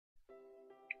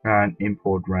and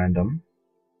import random.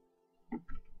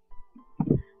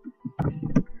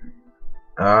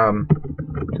 So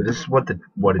this is what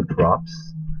it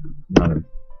drops. No.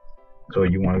 So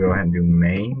you want to go ahead and do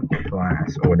main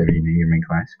class, or whatever you name your main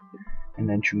class, and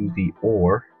then choose the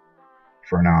or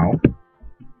for now.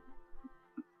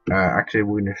 Actually,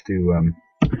 we can just do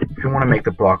if you want to make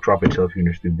the block drop itself, you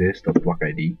can just do this .block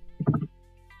ID.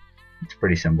 It's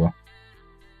pretty simple.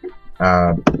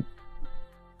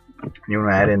 You want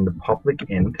to add in the public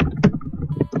int.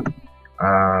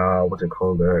 What's it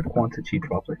called? Quantity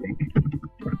dropped, I think.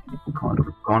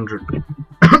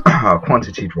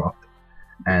 Quantity dropped,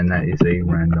 and that is a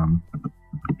random.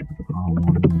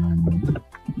 Random.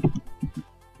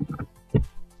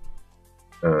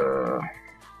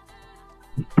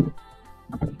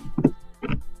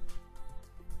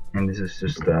 And this is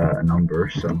just a number,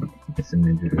 so it's an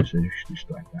integer, so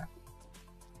just like that.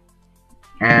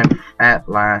 And at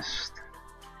last,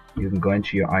 you can go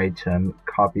into your item,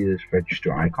 copy this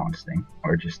register icons thing,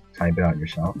 or just type it out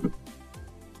yourself,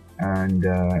 and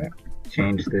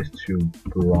change this to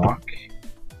block,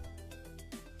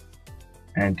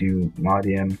 and do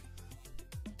modium,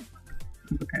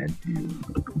 and do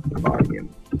modium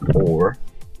or,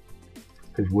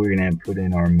 because we're gonna put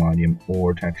in our modium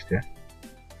or texture,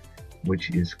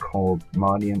 which is called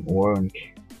modium or, and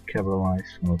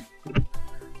capitalize. Well,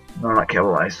 no, not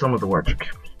capitalize. Some of the words are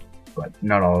capitalized, but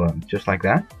not all of them. Just like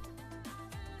that.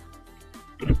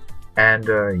 And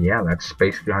yeah, that's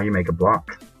basically how you make a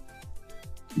block.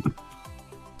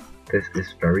 This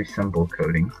is very simple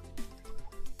coding.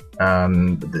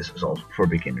 But this is also for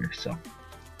beginners. So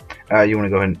you want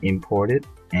to go ahead and import it,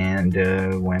 and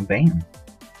wham bam.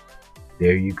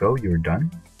 There you go. You're done.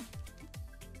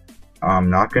 I'm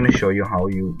not gonna show you how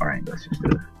you. Alright, let's just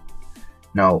do it.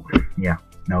 No, yeah.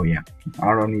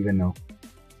 I don't even know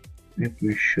if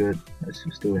we should. Let's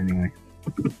just do it anyway.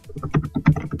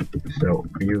 So,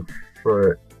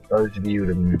 for those of you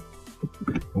that don't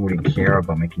really care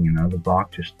about making another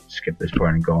block, just skip this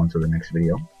part and go on to the next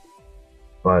video.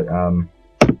 But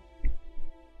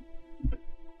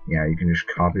yeah, you can just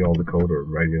copy all the code or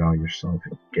write it out yourself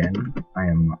again. I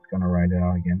am not gonna write it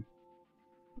out again.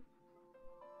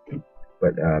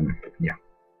 But yeah,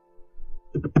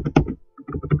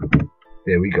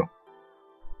 there we go.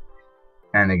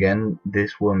 And again,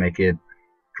 this will make it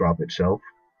drop itself,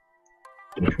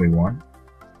 which we want.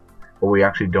 But we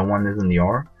actually don't want this in the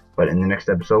R. But in the next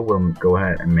episode, we'll go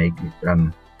ahead and make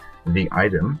the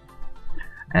item.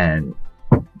 And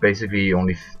basically, the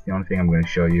only thing I'm going to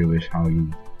show you is how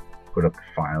you put up the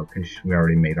file, because we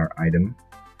already made our item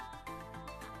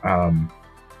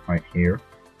right here.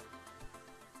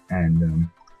 And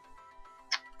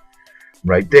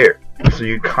right there, so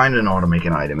you kind of know how to make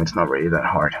an item. It's not really that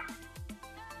hard.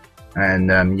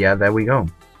 And yeah, there we go.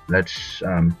 Let's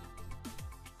oh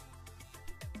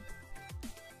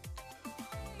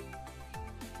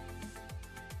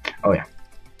yeah,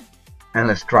 and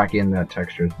let's drag in that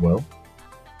texture as well.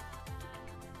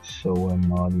 So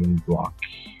modium block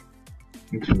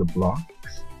into the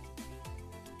blocks.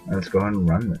 And let's go ahead and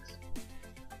run this.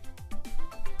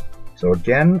 So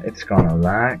again, it's gonna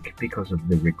lag because of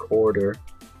the recorder,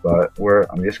 but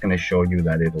I'm just gonna show you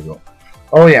that it'll go.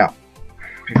 Oh yeah,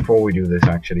 before we do this,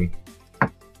 actually,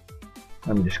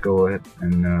 let me just go ahead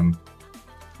and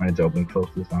when it's open, close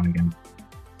this down again.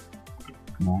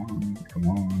 Come on,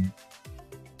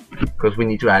 because we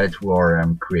need to add it to our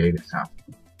creative tab.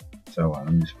 So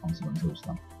let me just pause it until it's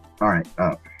done. All right,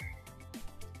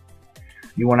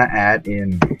 you want to add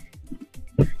in.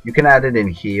 You can add it in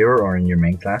here or in your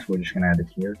main class. We're just gonna add it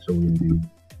here. So we do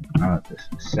this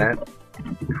set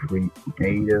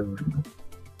creative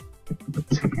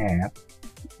tab.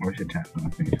 Where's the tab?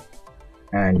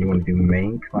 And you want to do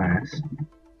main class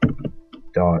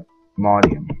dot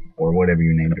modium or whatever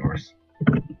you named yours.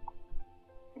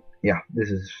 Yeah, this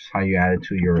is how you add it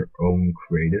to your own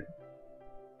creative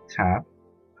tab,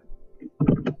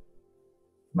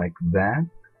 like that.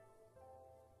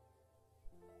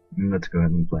 Let's go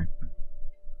ahead and play.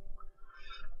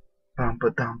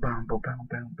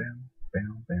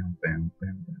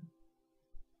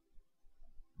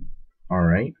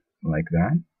 Alright, like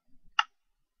that.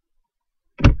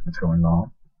 That's going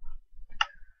on.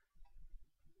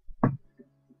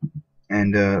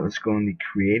 And let's go in the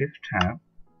creative tab.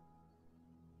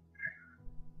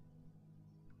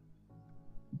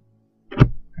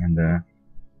 And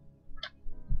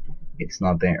it's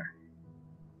not there.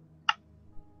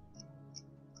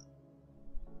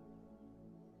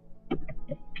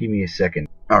 Give me a second.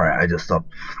 Alright, I just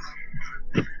stopped.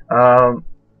 How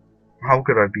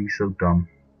could I be so dumb?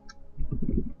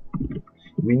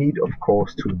 we need, of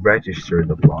course, to register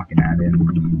the block and add in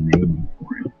the name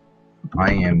for it.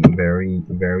 I am very,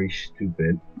 very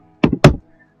stupid,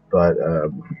 but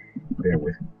bear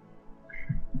with me.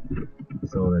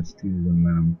 So let's do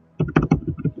some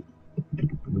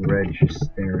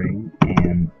registering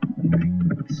and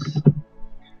names.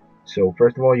 So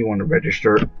first of all, you want to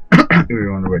register.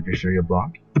 You want to register your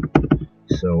block.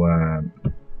 So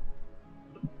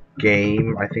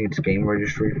game. I think it's game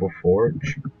registry for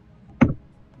Forge.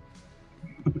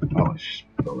 Oh, I just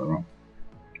spelled it wrong.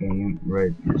 Game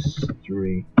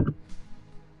registry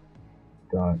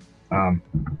dot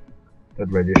that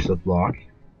register block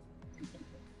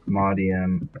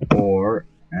modium or,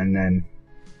 and then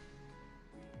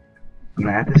I'm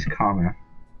gonna add this comma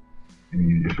and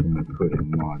you just want to put in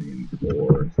modium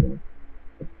or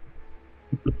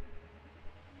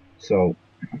so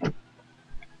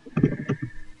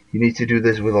you need to do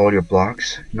this with all your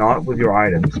blocks, not with your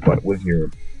items but with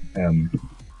your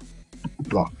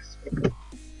blocks.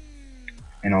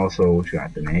 And also to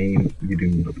add the name, you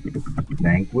do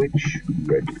language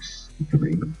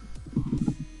registry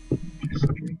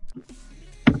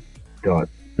dot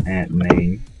add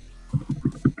name,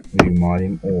 you do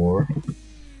modium or,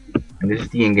 and this is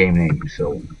the in-game name,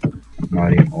 so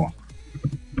modium or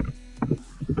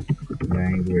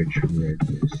language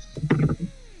registry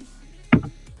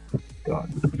dot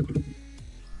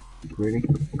really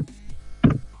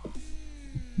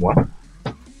what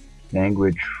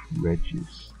language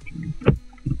registry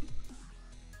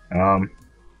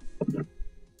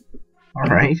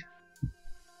alright,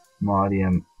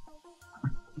 modium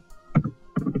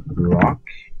block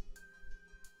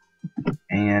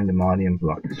and modium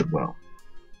block as well.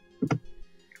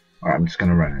 Alright, I'm just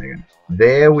gonna run it again.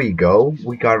 There we go.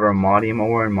 We got our modium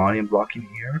or and modium block in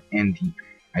here and the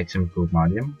item code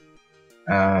modium.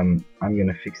 I'm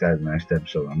gonna fix that in the next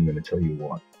episode. I'm gonna tell you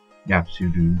what you have to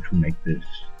do to make this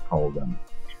called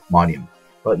modium.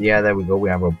 But yeah, there we go. We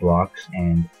have our blocks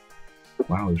and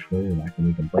wow, it's really nice and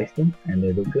we can place them and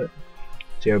they look good.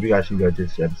 So I hope you guys enjoyed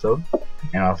this episode,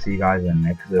 and I'll see you guys in the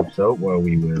next episode where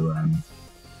we will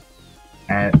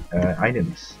add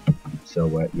items.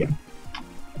 So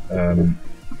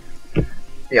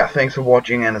yeah, thanks for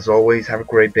watching, and as always, have a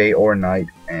great day or night,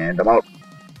 and I'm out.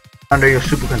 Under your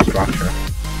super constructor,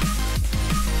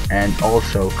 and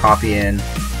also copy in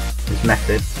this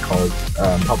method called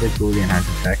public boolean has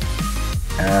effect.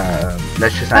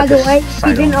 Let's just add this. By the way,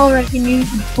 you didn't already use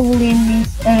boolean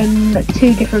these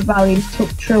two different values,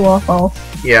 true or false.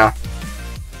 Yeah.